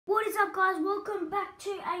What is up, guys? Welcome back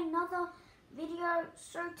to another video.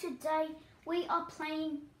 So today we are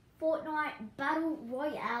playing Fortnite Battle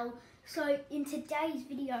Royale. So in today's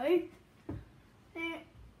video,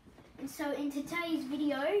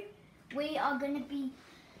 we are going to be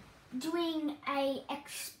doing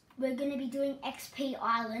XP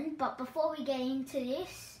Island. But before we get into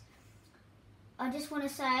this, I just want to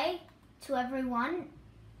say to everyone,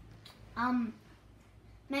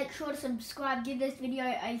 make sure to subscribe, give this video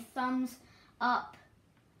a thumbs up,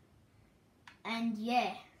 and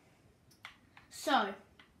yeah. So,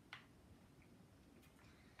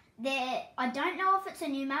 I don't know if it's a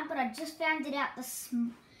new map, but I just found out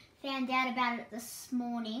about it this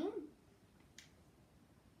morning.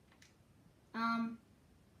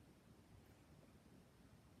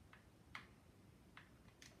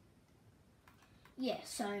 Yeah,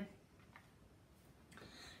 so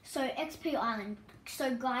XP Island.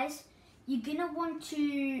 So guys, you're gonna want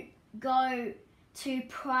to go to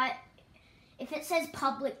if it says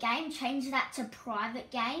public game, change that to private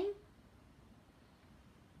game.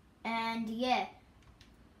 And yeah,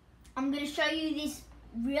 I'm gonna show you this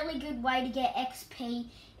really good way to get XP.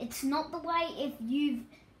 It's not the way if you've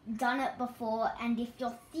done it before, and if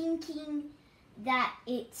you're thinking that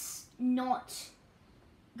it's not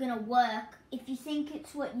gonna work, if you think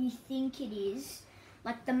it's what you think it is,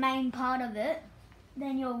 like the main part of it,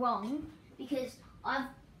 then you're wrong, because I've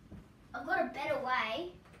got a better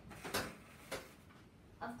way.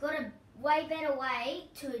 I've got a way better way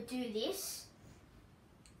to do this,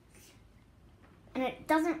 and it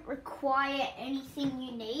doesn't require anything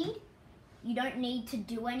you need. You don't need to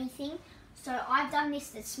do anything. So I've done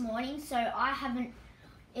this morning, so I haven't.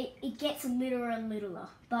 It gets littler and littler,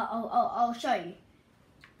 but I'll show you.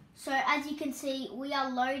 So as you can see, we are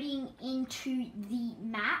loading into the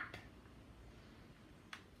map.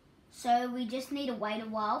 So we just need to wait a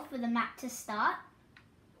while for the map to start.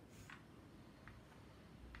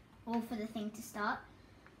 Or for the thing to start.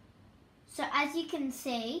 So as you can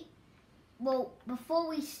see, well,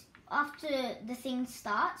 after the thing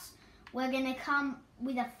starts, we're gonna come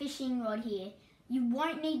with a fishing rod here. You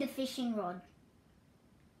won't need the fishing rod.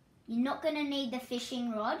 You're not gonna need the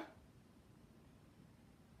fishing rod,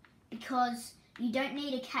 because you don't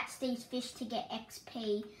need to catch these fish to get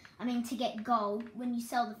XP, to get gold when you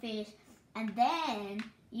sell the fish, and then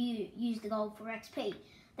you use the gold for XP.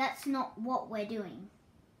 That's not what we're doing.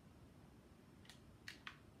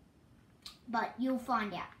 But you'll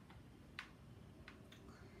find out.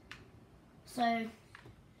 So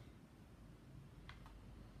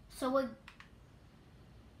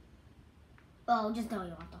I'll just tell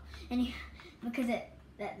you after. Anyway, because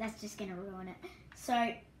that's just gonna ruin it.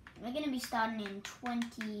 So we're going to be starting in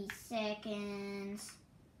 20 seconds.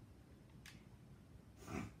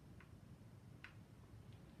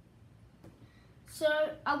 So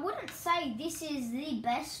I wouldn't say this is the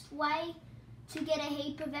best way to get a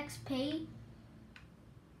heap of XP.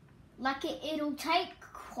 Like it'll take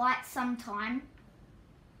quite some time,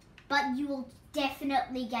 but you will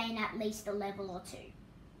definitely gain at least a level or two.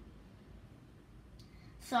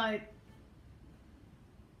 So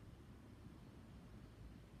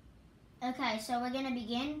okay, so we're going to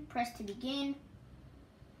begin. Press to begin.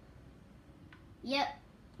 Yep,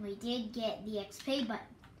 we did get the XP, but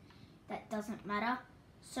that doesn't matter.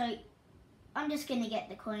 So I'm just going to get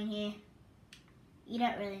the coin here. You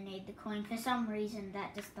don't really need the coin. For some reason,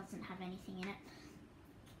 that just doesn't have anything in it.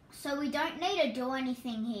 So we don't need to do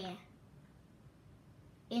anything here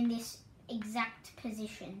in this exact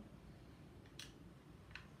position.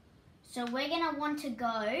 So we're going to want to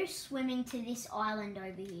go swimming to this island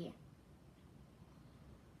over here.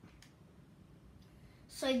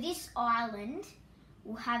 So this island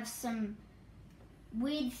will have some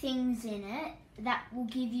weird things in it that will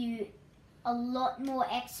give you a lot more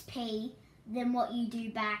XP than what you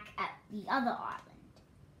do back at the other island.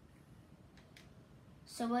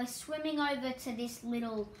 So we're swimming over to this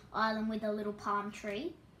little island with a little palm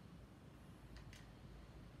tree.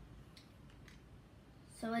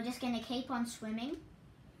 So we're just going to keep on swimming.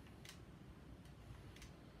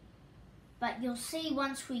 But you'll see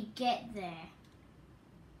once we get there,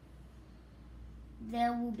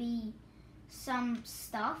 there will be some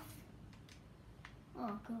stuff.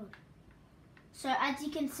 Oh, good. So as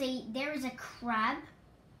you can see, there is a crab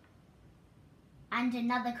and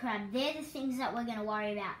another crab. They're the things that we're going to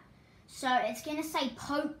worry about. So it's going to say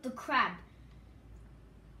poke the crab.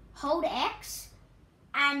 Hold X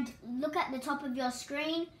and look at the top of your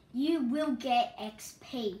screen. You will get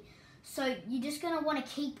XP. So you're just going to want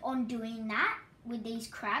to keep on doing that with these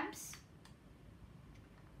crabs.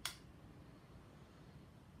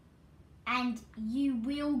 and you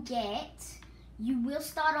will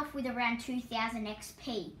start off with around 2000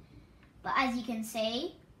 XP. But as you can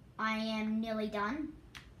see, I am nearly done.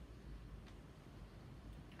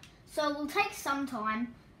 So it will take some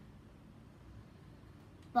time,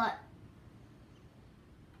 but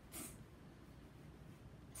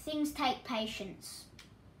things take patience.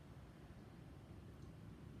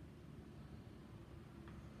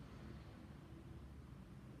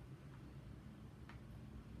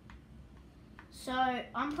 So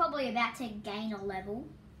I'm probably about to gain a level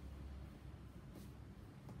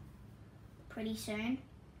pretty soon.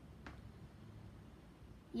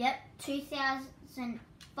 Yep,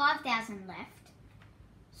 5,000 left.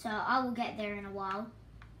 So I will get there in a while,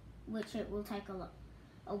 which it will take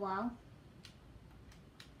a while.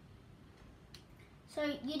 So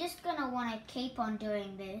you're just gonna want to keep on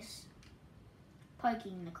doing this,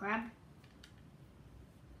 poking the crab.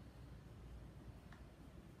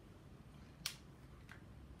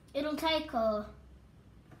 It'll take a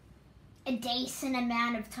decent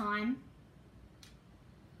amount of time.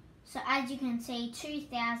 So as you can see,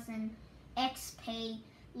 2000 XP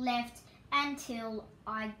left until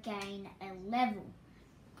I gain a level.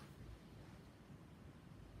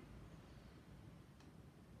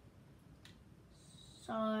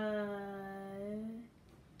 So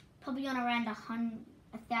probably on around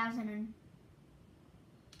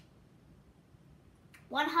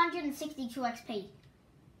 162 XP.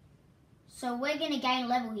 So we're going to gain a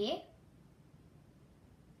level here.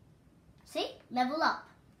 See? Level up.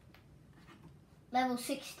 Level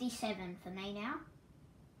 67 for me now.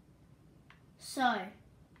 So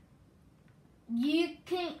you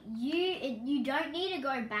don't need to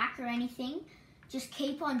go back or anything. Just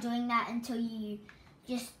keep on doing that until you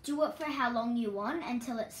just do it for how long you want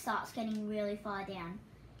until it starts getting really far down.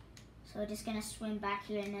 So we're just going to swim back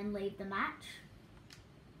here and then leave the match.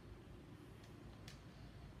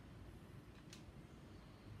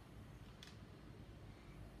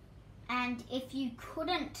 And if you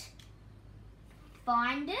couldn't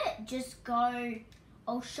find it, just go,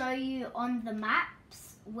 I'll show you on the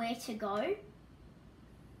maps where to go.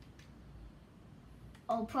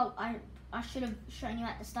 I should have shown you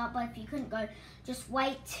at the start, but if you couldn't go, just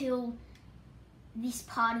wait till this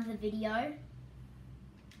part of the video.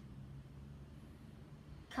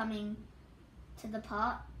 Coming to the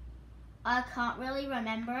part. I can't really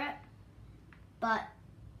remember it, but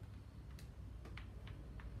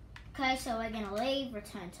okay, so we're gonna leave,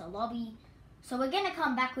 return to lobby. So we're gonna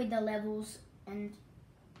come back with the levels and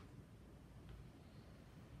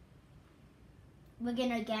we're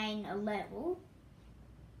gonna gain a level.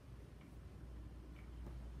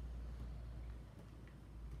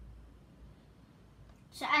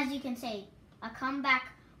 So as you can see, I come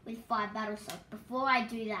back with 5 battle cells. Before I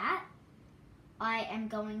do that, I am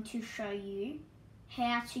going to show you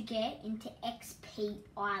how to get into XP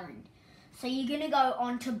Island. So you're going to go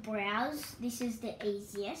on to browse. This is the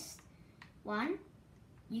easiest one.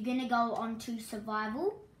 You're going to go on to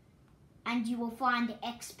survival and you will find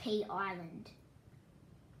XP Island.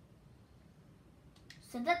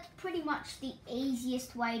 So that's pretty much the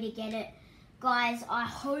easiest way to get it. Guys, I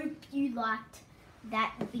hope you liked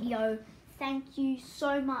that video. Thank you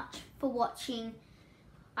so much for watching.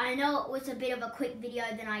 I know it was a bit of a quick video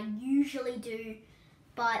than I usually do,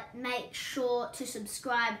 but make sure to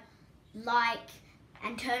subscribe, like,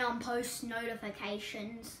 and turn on post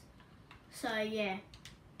notifications. So yeah,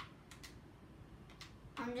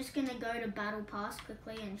 I'm just gonna go to Battle Pass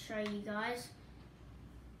quickly and show you guys.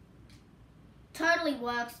 Totally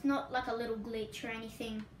works, not like a little glitch or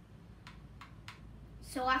anything.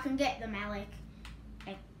 So I can get the Malik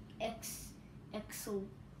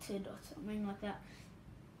Exalted or something like that.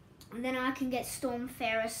 And then I can get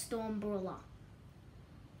Stormfarer, Storm Brawler.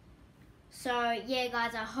 So yeah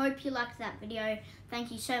guys, I hope you liked that video.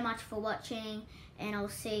 Thank you so much for watching and I'll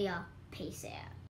see ya. Peace out.